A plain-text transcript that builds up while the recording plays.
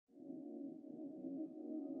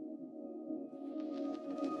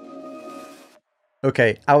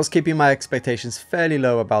Okay, I was keeping my expectations fairly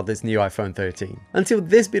low about this new iPhone 13, until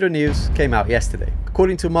this bit of news came out yesterday.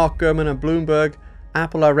 According to Mark Gurman and Bloomberg,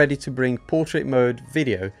 Apple are ready to bring portrait mode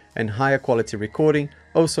video and higher quality recording,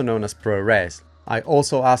 also known as ProRes. I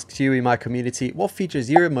also asked you in my community what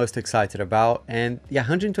features you're most excited about, and the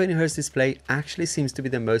 120Hz display actually seems to be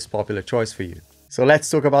the most popular choice for you. So let's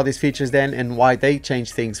talk about these features then and why they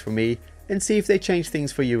change things for me, and see if they change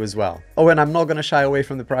things for you as well. Oh, and I'm not going to shy away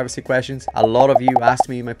from the privacy questions. A lot of you asked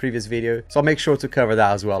me in my previous video, so I'll make sure to cover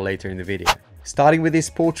that as well later in the video. Starting with this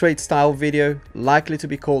portrait style video, likely to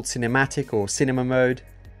be called cinematic or cinema mode.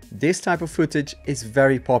 This type of footage is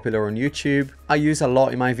very popular on YouTube. I use a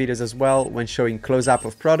lot in my videos as well when showing close-up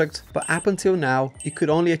of product, but up until now, you could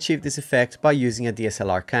only achieve this effect by using a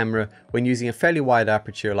DSLR camera when using a fairly wide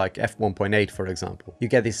aperture like f1.8 for example. You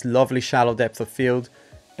get this lovely shallow depth of field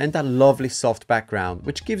and that lovely soft background,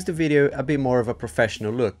 which gives the video a bit more of a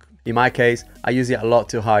professional look. In my case, I use it a lot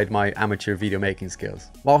to hide my amateur video making skills.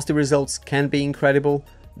 Whilst the results can be incredible,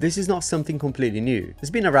 this is not something completely new. It's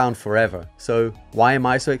been around forever. So why am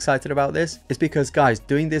I so excited about this? It's because guys,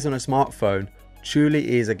 doing this on a smartphone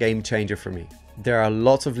truly is a game changer for me. There are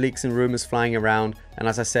lots of leaks and rumors flying around, and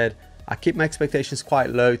as I said, I keep my expectations quite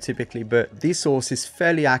low typically, but this source is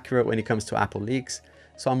fairly accurate when it comes to Apple leaks,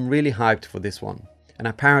 so I'm really hyped for this one. And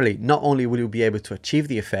apparently, not only will you be able to achieve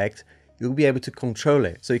the effect, you'll be able to control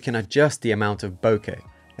it, so you can adjust the amount of bokeh.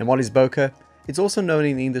 And what is bokeh? It's also known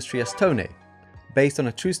in the industry as tone, based on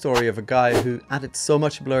a true story of a guy who added so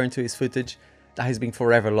much blur into his footage that he's been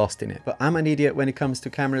forever lost in it. But I'm an idiot when it comes to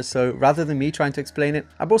cameras, so rather than me trying to explain it,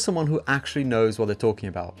 I brought someone who actually knows what they're talking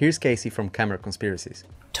about. Here's Kasey from Camera Conspiracies.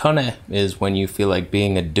 Tone is when you feel like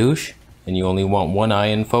being a douche and you only want one eye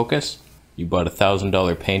in focus. You bought a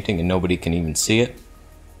 $1,000 painting and nobody can even see it.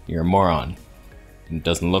 You're a moron. It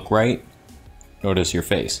doesn't look right, nor does your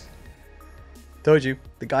face. Told you,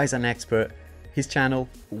 the guy's an expert. His channel,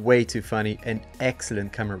 way too funny, and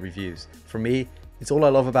excellent camera reviews. For me, it's all I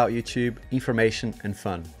love about YouTube, information and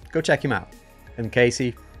fun. Go check him out. And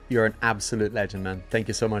Kasey, you're an absolute legend, man. Thank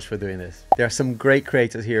you so much for doing this. There are some great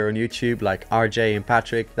creators here on YouTube like RJey and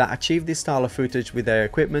Patrick that achieved this style of footage with their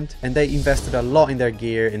equipment, and they invested a lot in their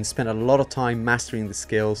gear and spent a lot of time mastering the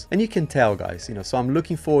skills. And you can tell, guys, so I'm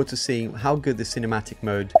looking forward to seeing how good the cinematic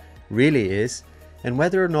mode really is, and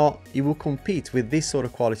whether or not it will compete with this sort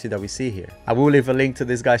of quality that we see here. I will leave a link to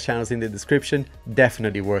this guy's channels in the description,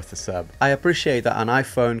 definitely worth a sub. I appreciate that an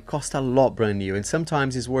iPhone costs a lot brand new, and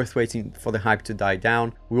sometimes it's worth waiting for the hype to die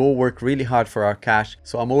down. We all work really hard for our cash,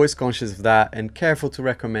 so I'm always conscious of that and careful to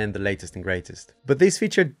recommend the latest and greatest. But this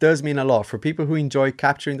feature does mean a lot for people who enjoy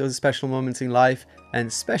capturing those special moments in life, and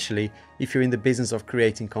especially if you're in the business of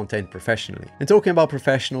creating content professionally. And talking about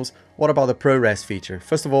professionals, what about the ProRes feature?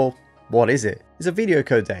 First of all, what is it? It's a video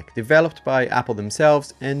codec developed by Apple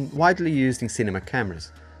themselves and widely used in cinema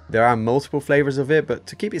cameras. There are multiple flavors of it, but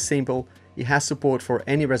to keep it simple, it has support for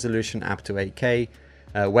any resolution up to 8K.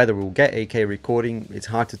 Whether we'll get 8K recording, it's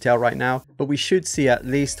hard to tell right now, but we should see at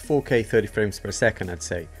least 4K 30 frames per second, I'd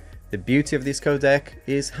say. The beauty of this codec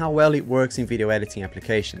is how well it works in video editing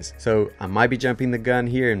applications. So I might be jumping the gun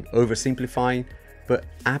here and oversimplifying, but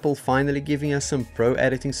Apple finally giving us some pro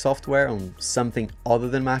editing software on something other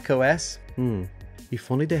than macOS? If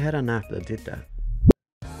only they had an app that did that.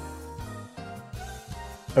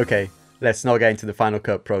 Okay, let's not get into the Final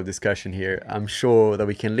Cut Pro discussion here. I'm sure that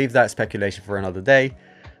we can leave that speculation for another day.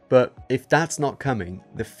 But if that's not coming,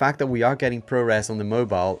 the fact that we are getting ProRes on the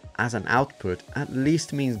mobile as an output at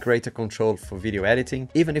least means greater control for video editing,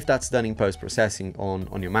 even if that's done in post-processing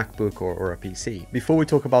on your MacBook or a PC. Before we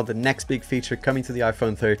talk about the next big feature coming to the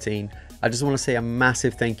iPhone 13, I just want to say a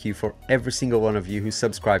massive thank you for every single one of you who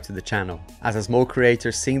subscribed to the channel. As a small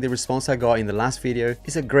creator, seeing the response I got in the last video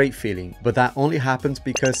is a great feeling, but that only happens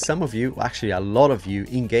because some of you, actually a lot of you,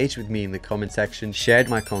 engaged with me in the comment section, shared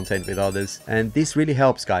my content with others, and this really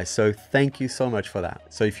helps, guys, so thank you so much for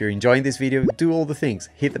that. So if you're enjoying this video, do all the things.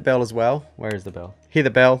 Hit the bell as well. Where is the bell? Hit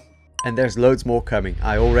the bell. And there's loads more coming.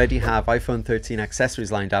 I already have iPhone 13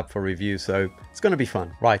 accessories lined up for review, so it's gonna be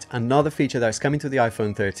fun. Right, another feature that's coming to the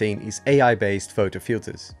iPhone 13 is AI-based photo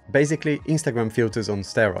filters. Basically, Instagram filters on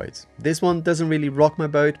steroids. This one doesn't really rock my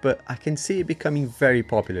boat, but I can see it becoming very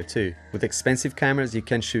popular too. With expensive cameras, you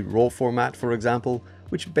can shoot RAW format, for example,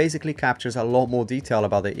 which basically captures a lot more detail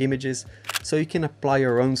about the images, so you can apply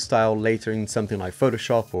your own style later in something like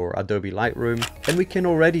Photoshop or Adobe Lightroom. And we can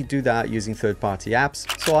already do that using third-party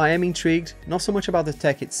apps, so I am intrigued, not so much about the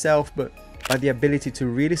tech itself, but by the ability to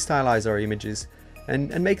really stylize our images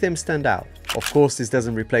and make them stand out. Of course, this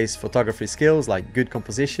doesn't replace photography skills like good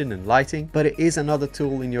composition and lighting, but it is another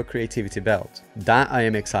tool in your creativity belt. That I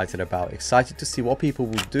am excited about, excited to see what people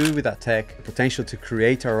will do with that tech, potential to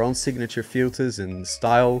create our own signature filters and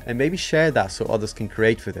style, and maybe share that so others can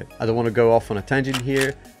create with it. I don't want to go off on a tangent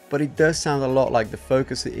here, but it does sound a lot like the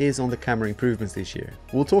focus is on the camera improvements this year.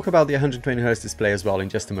 We'll talk about the 120Hz display as well in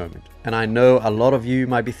just a moment. And I know a lot of you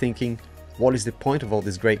might be thinking, what is the point of all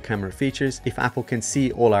these great camera features if Apple can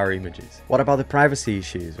see all our images? What about the privacy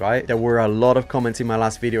issues, right? There were a lot of comments in my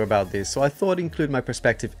last video about this, so I thought I'd include my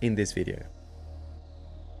perspective in this video.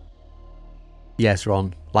 Yes,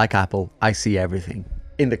 Ron, like Apple, I see everything.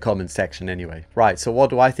 In the comments section anyway. Right, so what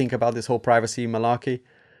do I think about this whole privacy malarkey?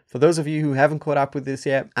 For those of you who haven't caught up with this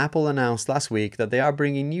yet, Apple announced last week that they are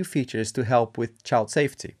bringing new features to help with child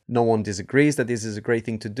safety. No one disagrees that this is a great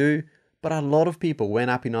thing to do, but a lot of people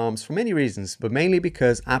went up in arms for many reasons, but mainly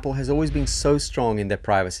because Apple has always been so strong in their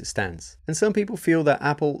privacy stance. And some people feel that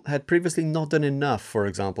Apple had previously not done enough, for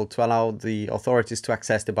example, to allow the authorities to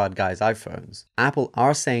access the bad guys' iPhones. Apple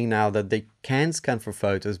are saying now that they can scan for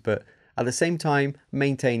photos, but at the same time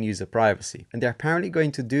maintain user privacy. And they're apparently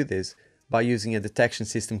going to do this by using a detection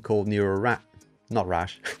system called NeuroHash.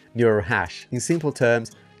 In simple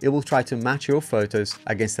terms, it will try to match your photos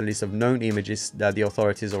against a list of known images that the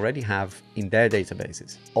authorities already have in their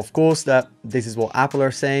databases. Of course, this is what Apple are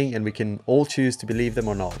saying, and we can all choose to believe them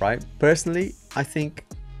or not, right? Personally, I think,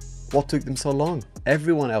 what took them so long?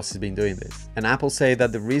 Everyone else has been doing this. And Apple say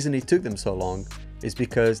that the reason it took them so long is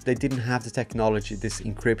because they didn't have the technology, this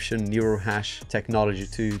encryption NeuroHash technology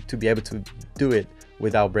to be able to do it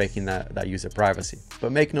without breaking that user privacy.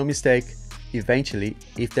 But make no mistake, eventually,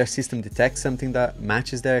 if their system detects something that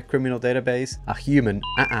matches their criminal database, a human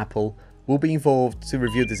at Apple will be involved to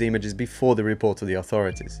review these images before they report to the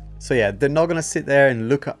authorities. So yeah, they're not gonna sit there and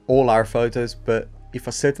look at all our photos, but if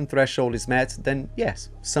a certain threshold is met, then yes,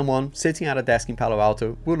 someone sitting at a desk in Palo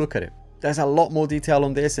Alto will look at it. There's a lot more detail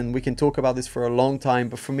on this and we can talk about this for a long time,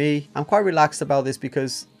 but for me, I'm quite relaxed about this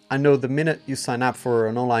because I know the minute you sign up for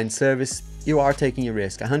an online service, you are taking a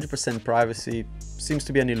risk. 100% privacy seems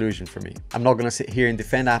to be an illusion for me. I'm not going to sit here and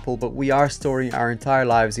defend Apple, but we are storing our entire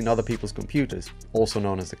lives in other people's computers, also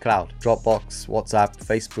known as the cloud. Dropbox, WhatsApp,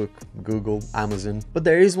 Facebook, Google, Amazon. But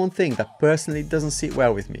there is one thing that personally doesn't sit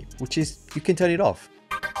well with me, which is you can turn it off.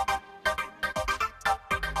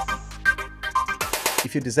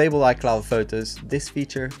 If you disable iCloud photos, this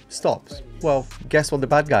feature stops. Well, guess what the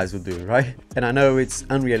bad guys will do, right? And I know it's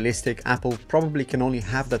unrealistic. Apple probably can only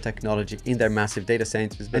have that technology in their massive data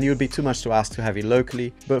centers, and it would be too much to ask to have it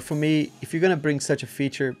locally. But for me, if you're gonna bring such a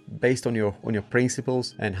feature based on your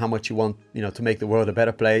principles and how much you want, to make the world a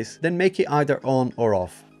better place, then make it either on or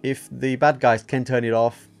off. If the bad guys can turn it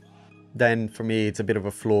off, then for me it's a bit of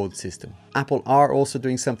a flawed system. Apple are also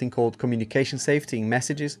doing something called communication safety in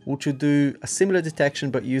messages, which would do a similar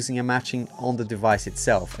detection but using a matching on the device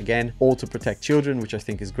itself. Again, all to protect children, which I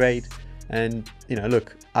think is great. And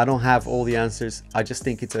look, I don't have all the answers. I just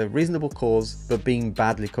think it's a reasonable cause, but being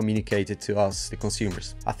badly communicated to us, the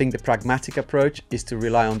consumers. I think the pragmatic approach is to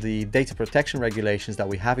rely on the data protection regulations that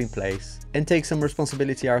we have in place and take some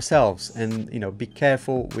responsibility ourselves and, be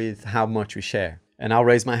careful with how much we share. And I'll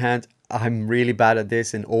raise my hand. I'm really bad at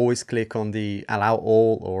this and always click on the allow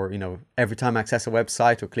all, or every time I access a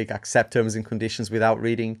website or click accept terms and conditions without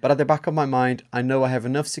reading. But at the back of my mind, I know I have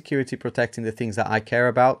enough security protecting the things that I care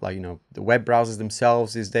about, like the web browsers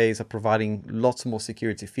themselves these days are providing lots more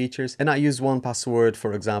security features, and I use 1Password,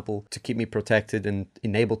 for example, to keep me protected and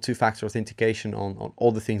enable two-factor authentication on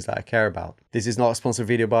all the things that I care about. This is not a sponsored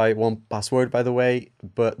video by 1Password, by the way,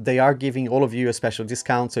 but they are giving all of you a special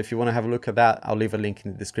discount, so if you want to have a look at that, I'll leave a link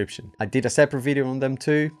in the description. I did a separate video on them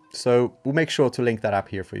too, so we'll make sure to link that up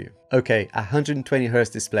here for you. Okay,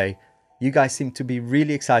 120Hz display. You guys seem to be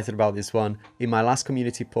really excited about this one. In my last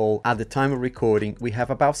community poll, at the time of recording, we have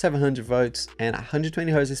about 700 votes, and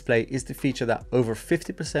 120Hz display is the feature that over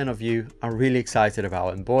 50% of you are really excited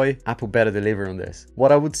about, and boy, Apple better deliver on this.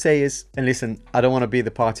 What I would say is, and listen, I don't want to be the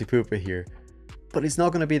party pooper here, but it's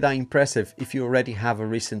not going to be that impressive if you already have a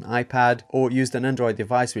recent iPad or used an Android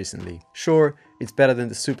device recently. Sure, it's better than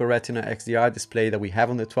the Super Retina XDR display that we have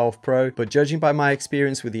on the 12 Pro, but judging by my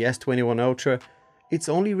experience with the S21 Ultra, it's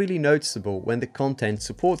only really noticeable when the content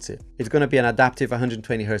supports it. It's going to be an adaptive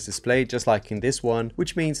 120Hz display, just like in this one,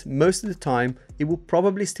 which means most of the time it will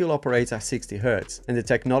probably still operate at 60 Hz. And the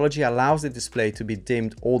technology allows the display to be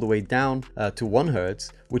dimmed all the way down to 1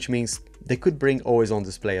 Hz, which means they could bring always on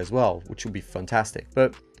display as well, which would be fantastic.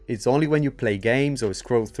 But It's only when you play games or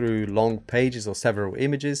scroll through long pages or several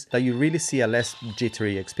images that you really see a less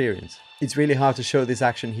jittery experience. It's really hard to show this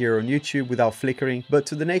action here on YouTube without flickering, but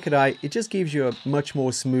to the naked eye, it just gives you a much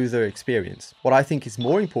more smoother experience. What I think is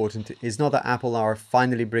more important is not that Apple are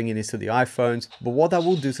finally bringing this to the iPhones, but what that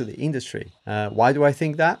will do to the industry. Why do I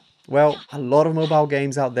think that? Well, a lot of mobile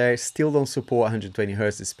games out there still don't support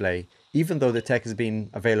 120Hz display, even though the tech has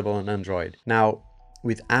been available on Android. Now,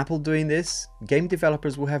 with Apple doing this, game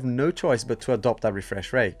developers will have no choice but to adopt that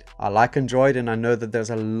refresh rate. I like Android and I know that there's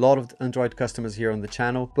a lot of Android customers here on the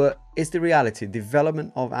channel, but it's the reality.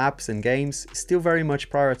 Development of apps and games is still very much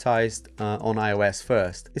prioritized on iOS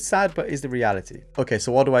first. It's sad, but it's the reality. Okay,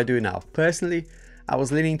 so what do I do now? Personally, I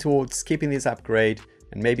was leaning towards skipping this upgrade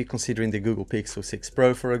and maybe considering the Google Pixel 6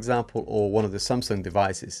 Pro, for example, or one of the Samsung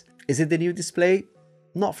devices. Is it the new display?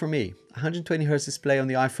 Not for me. 120Hz display on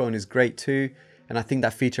the iPhone is great too, and I think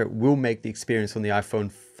that feature will make the experience on the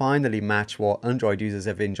iPhone finally match what Android users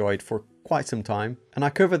have enjoyed for quite some time. And I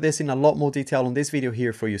covered this in a lot more detail on this video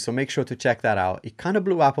here for you, so make sure to check that out. It kind of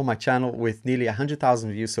blew up on my channel with nearly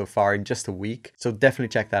 100,000 views so far in just a week, so definitely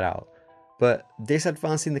check that out. But this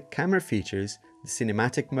advance in the camera features, the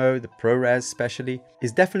cinematic mode, the ProRes especially,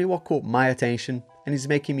 is definitely what caught my attention and is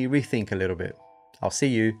making me rethink a little bit. I'll see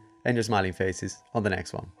you and your smiling faces on the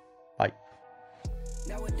next one. Bye.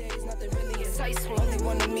 Nowadays, nothing really insightful. Only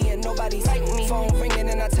one of me and nobody's like me. Phone ringing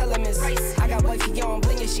and I tell him it's I got wifey on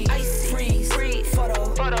blinking, she freeze.